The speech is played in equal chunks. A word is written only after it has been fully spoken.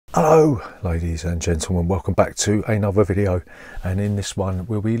Hello ladies and gentlemen, welcome back to another video, and in this one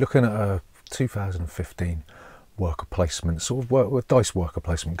we'll be looking at a 2015 worker placement, dice worker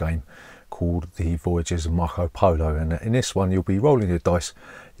placement game called the Voyages of Marco Polo. And in this one you'll be rolling your dice,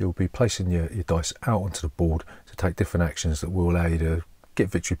 you'll be placing your dice out onto the board to take different actions that will allow you to get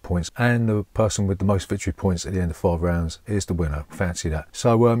victory points, and the person with the most victory points at the end of 5 rounds is the winner. Fancy that.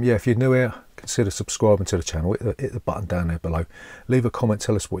 So yeah, if you're new here, consider subscribing to the channel, hit the button down there below, leave a comment,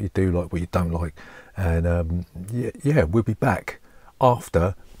 tell us what you do like, what you don't like, and yeah, we'll be back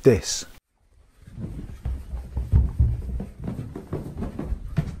after this.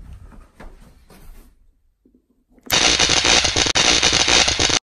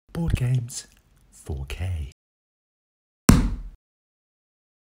 Board games 4K.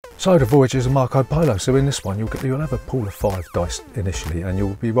 So the Voyages of Marco Polo. So in this one you'll have a pool of 5 dice initially, and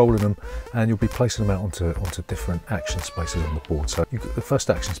you'll be rolling them and you'll be placing them out onto different action spaces on the board. So the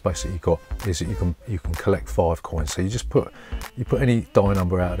first action space that you got is that you can collect 5 coins. So you put any die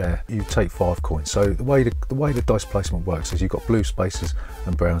number out there, you take 5 coins. So the way the dice placement works is you've got blue spaces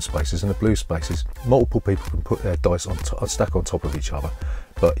and brown spaces. In the blue spaces, multiple people can put their dice stack on top of each other,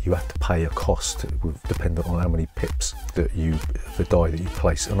 but you have to pay a cost dependent on how many pips that the die that you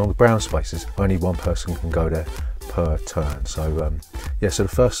place. And on the brown spaces, only one person can go there per turn. So yeah, so the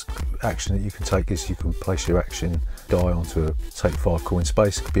first action that you can take is you can place your action die onto a take 5 coin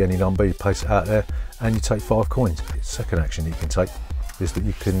space. It could be any number, you place it out there and you take 5 coins. The second action that you can take is that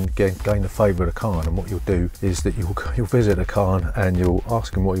you can gain the favour of the Khan, and what you'll do is that you'll visit the Khan and you'll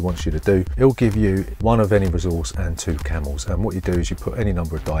ask him what he wants you to do. He'll give you 1 of any resource and 2 camels, and what you do is you put any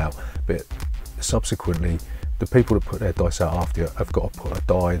number of die out, but subsequently the people that put their dice out after you have got to put a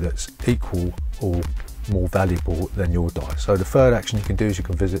die that's equal or more valuable than your die. So the third action you can do is you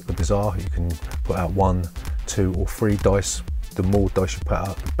can visit the bazaar. You can put out 1, 2 or 3 dice. The more dice you put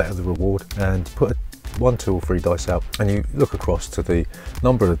out, the better the reward, and put 1, 2 or 3 dice out and you look across to the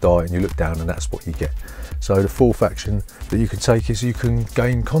number of the die and you look down, and that's what you get. So the fourth action that you can take is you can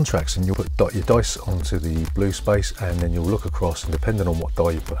gain contracts, and you'll put your dice onto the blue space and then you'll look across, and depending on what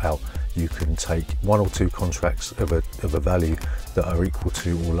die you put out, you can take 1 or 2 contracts of a value that are equal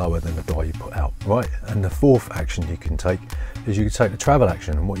to or lower than the die you put out, right? And the fourth action you can take is you can take the travel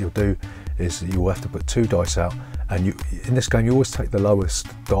action, and what you'll do is that you'll have to put 2 dice out, and in this game you always take the lowest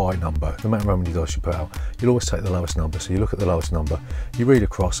die number. No matter how many dice you put out, you'll always take the lowest number. So you look at the lowest number, you read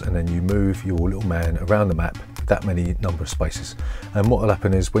across, and then you move your little man around the map that many number of spaces. And what will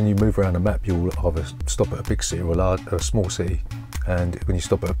happen is when you move around the map, you'll either stop at a big city or a small city, and when you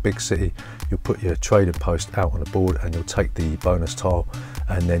stop at a big city you'll put your trading post out on the board and you'll take the bonus tile,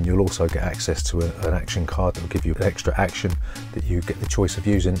 and then you'll also get access to an action card that will give you an extra action that you get the choice of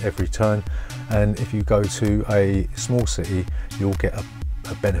using every turn. And if you go to a small city, you'll get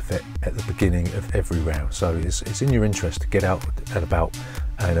a benefit at the beginning of every round. So it's in your interest to get out and about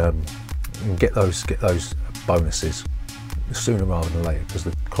and get those bonuses sooner rather than later, because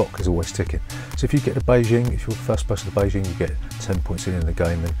the clock is always ticking. So if you get to Beijing, if you're the first person to Beijing, you get 10 points in the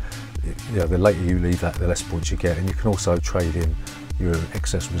game, and you know, the later you leave that, the less points you get. And you can also trade in your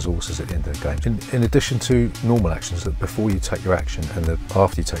excess resources at the end of the game. In addition to normal actions, that before you take your action and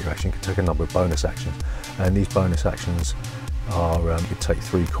after you take your action, you can take a number of bonus actions, and these bonus actions are you take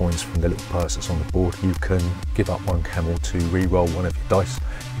 3 coins from the little purse that's on the board. You can give up 1 camel to re-roll 1 of your dice.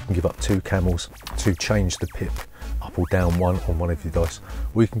 You can give up 2 camels to change the pip up or down 1 on 1 of your dice,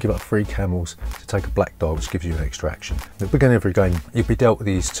 or you can give up 3 camels to take a black die, which gives you an extra action. At the beginning of every game you'll be dealt with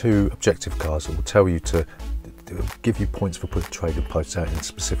these 2 objective cards that will tell you to give you points for putting trading posts out in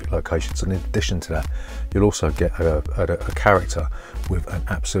specific locations. And in addition to that, you'll also get a character with an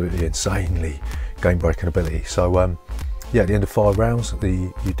absolutely insanely game breaking ability. So yeah, at the end of 5 rounds,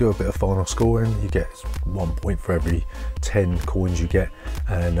 you do a bit of final scoring. You get 1 point for every 10 coins you get,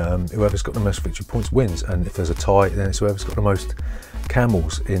 and whoever's got the most victory points wins. And if there's a tie, then it's whoever's got the most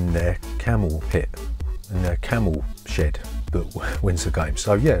camels in their camel pit, in their camel shed, that wins the game.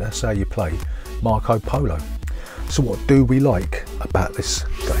 So yeah, that's how you play Marco Polo. So what do we like about this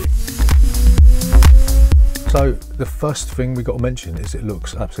game? So the first thing we got to mention is it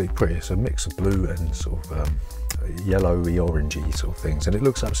looks absolutely pretty. It's a mix of blue and sort of yellowy, orangey sort of things, and it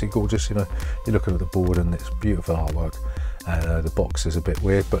looks absolutely gorgeous. You know, you're looking at the board and it's beautiful artwork, and the box is a bit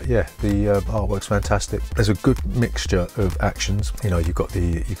weird, but yeah, the artwork's fantastic. There's a good mixture of actions. You know, you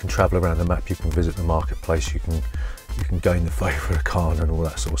can travel around the map, you can visit the marketplace, you can gain the favour of the Khan and all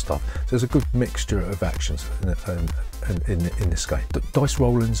that sort of stuff. So there's a good mixture of actions in this game. Dice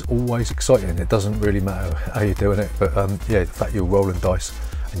rolling's always exciting. It doesn't really matter how you're doing it, but yeah, the fact you're rolling dice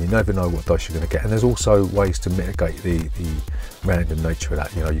and you never know what dice you're going to get. And there's also ways to mitigate the random nature of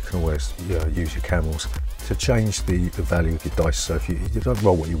that. You know, you can always use your camels to change the value of your dice. So if you don't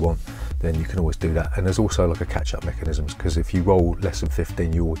roll what you want, then you can always do that. And there's also like a catch-up mechanisms, because if you roll less than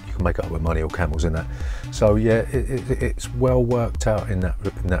 15, you can make it up with money or camels in that. So yeah, it's well worked out in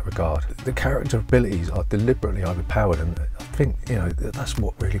that regard. The character abilities are deliberately overpowered, and I think, you know, that's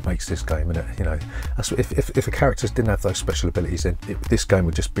what really makes this game. And you know, that's if the characters didn't have those special abilities, then this game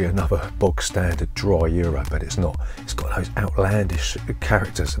would just be another bog standard dry Euro. But it's not. It's got those outlandish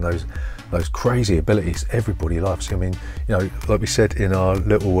characters and those crazy abilities everybody loves. I mean, you know, like we said in our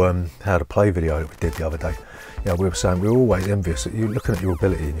little how to play video that we did the other day, you know, we were saying we're always envious that you're looking at your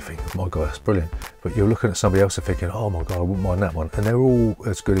ability and you think, oh my god, that's brilliant, but you're looking at somebody else and thinking, oh my god, I wouldn't mind that one. And they're all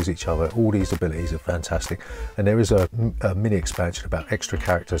as good as each other. All these abilities are fantastic, and there is a mini expansion about extra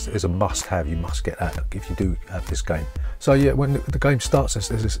characters that is a must-have. You must get that if you do have this game. So yeah, when the game starts,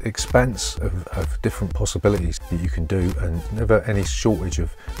 there's this expanse of different possibilities that you can do, and never any shortage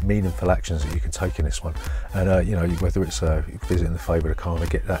of meaningful actions that you can take in this one. And you know, whether it's visiting the favour of the Khana,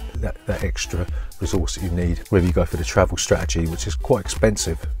 get that extra resource that you need, whether you go for the travel strategy, which is quite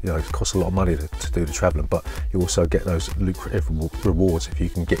expensive, you know, it costs a lot of money to do the travelling, but you also get those lucrative rewards if you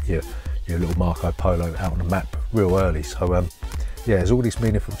can get your little Marco Polo out on the map real early. So yeah, there's all these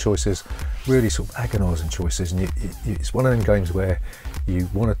meaningful choices, really sort of agonising choices, and it's one of them games where you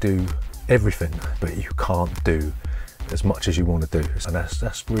want to do everything, but you can't do as much as you want to do, and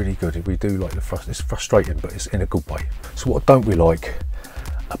that's really good. We do like it's frustrating, but it's in a good way. So what don't we like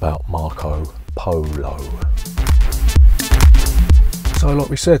about Marco Polo? So like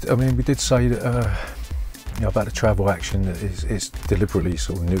we said, I mean, we did say that you know, about the travel action, that it's deliberately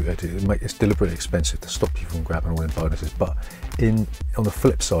sort of neutered. It's deliberately expensive to stop you from grabbing all them bonuses. But on the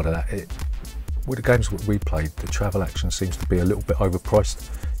flip side of that, with the games that we played, the travel action seems to be a little bit overpriced.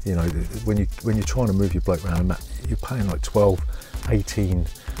 You know, when you're trying to move your bloke around the map, you're paying like 12, 18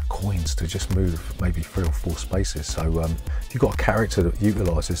 coins to just move maybe 3 or 4 spaces. So if you've got a character that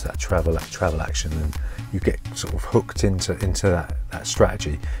utilises that travel action, and you get sort of hooked into that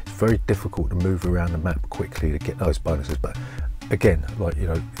strategy, it's very difficult to move around the map quickly to get those bonuses. But again, like, you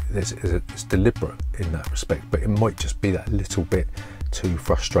know, it's deliberate in that respect, but it might just be that little bit too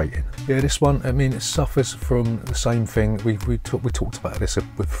frustrating. Yeah, this one, I mean, it suffers from the same thing. We talked about this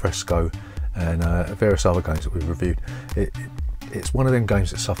with Fresco and various other games that we've reviewed. It's one of them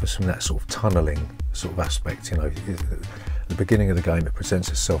games that suffers from that sort of tunnelling sort of aspect. You know, at the beginning of the game, it presents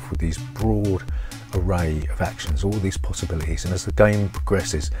itself with these broad array of actions, all these possibilities, and as the game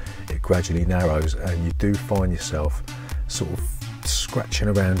progresses, it gradually narrows, and you do find yourself sort of scratching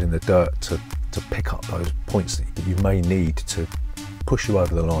around in the dirt to pick up those points that you may need to push you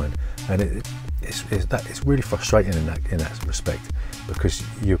over the line. And it's really frustrating in that respect, because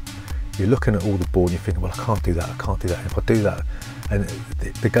you're looking at all the board and you're thinking, well, I can't do that, and if I do that, and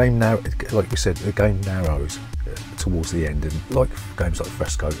the game now, like we said, the game narrows towards the end, and like games like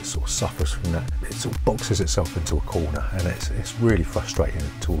Fresco, it sort of suffers from that. It sort of boxes itself into a corner, and it's really frustrating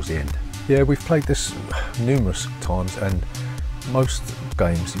towards the end. Yeah, we've played this numerous times, and most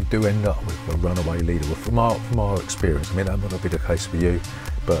games you do end up with a runaway leader. Well, from our experience, I mean, that might not be the case for you,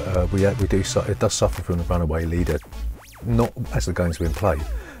 but it does suffer from the runaway leader, not as the game's been played,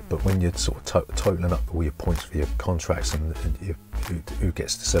 but when you're sort of totaling up all your points for your contracts, and who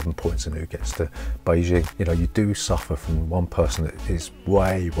gets to 7 points and who gets to Beijing, you know, you do suffer from one person that is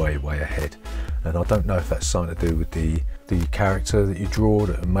way ahead. And I don't know if that's something to do with the character that you draw,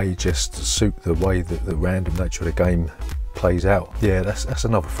 that may just suit the way that the random nature of the game plays out. Yeah, that's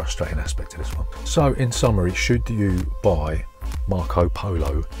another frustrating aspect of this one. So in summary, should you buy Marco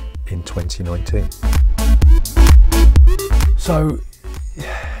Polo in 2019? So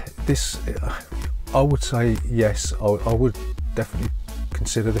this, I would say yes. I would definitely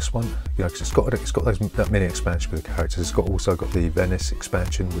consider this one, you know, because it's got that mini expansion with the characters. It's also got the Venice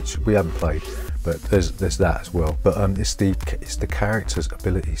expansion, which we haven't played, but there's that as well. But it's the characters'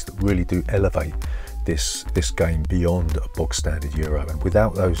 abilities that really do elevate this game beyond a bog standard Euro, and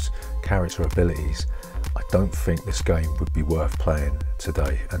without those character abilities, I don't think this game would be worth playing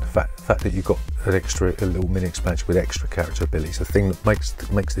today. And the fact that you've got a little mini expansion with extra character abilities, the thing that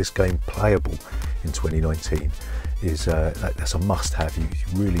makes this game playable in 2019 is that's a must-have. You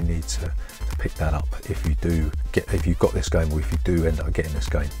really need to pick that up if you've got this game, or if you do end up getting this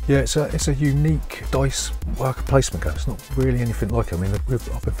game. Yeah, it's a unique dice worker placement game. It's not really anything like it. I mean, I've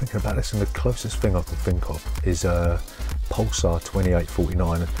been thinking about this, and the closest thing I can think of is Pulsar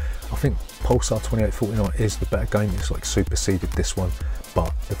 2849. I think Pulsar 2849 is the better game. It's like superseded this one.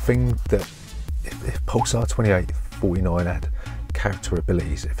 But the thing that if Pulsar 2849 had character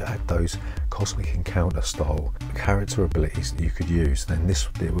abilities, if it had those cosmic encounter style character abilities that you could use, then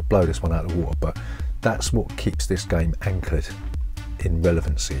it would blow this one out of the water. But that's what keeps this game anchored in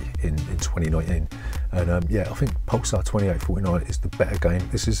relevancy in 2019. And yeah, I think Pulsar 2849 is the better game.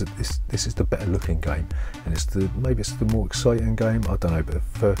 This is the better looking game, and maybe it's the more exciting game, I don't know, but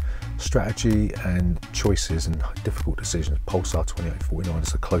for strategy and choices and difficult decisions, Pulsar 2849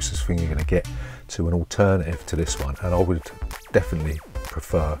 is the closest thing you're going to get to an alternative to this one, and I would definitely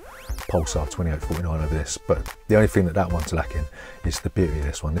prefer Pulsar 2849 over this. But the only thing that one's lacking is the beauty of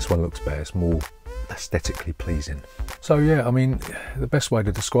this one. This one looks better, it's more aesthetically pleasing. So yeah, I mean, the best way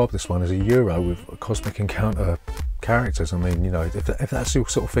to describe this one is a Euro with cosmic encounter characters. I mean, you know, if that's your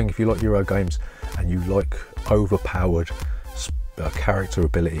sort of thing, if you like Euro games and you like overpowered character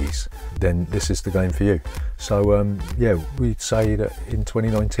abilities, then this is the game for you. So yeah, we'd say that in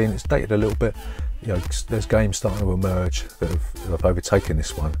 2019 it's dated a little bit. You know, there's games starting to emerge that have overtaken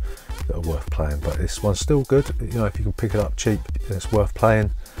this one that are worth playing, but this one's still good. You know, if you can pick it up cheap, it's worth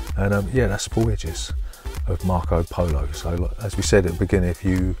playing. And yeah, that's Voyages of Marco Polo. So as we said at the beginning, if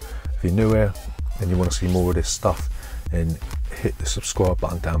you're new here and you want to see more of this stuff, then hit the subscribe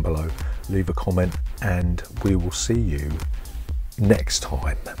button down below, leave a comment, and we will see you next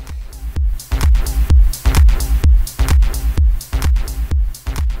time.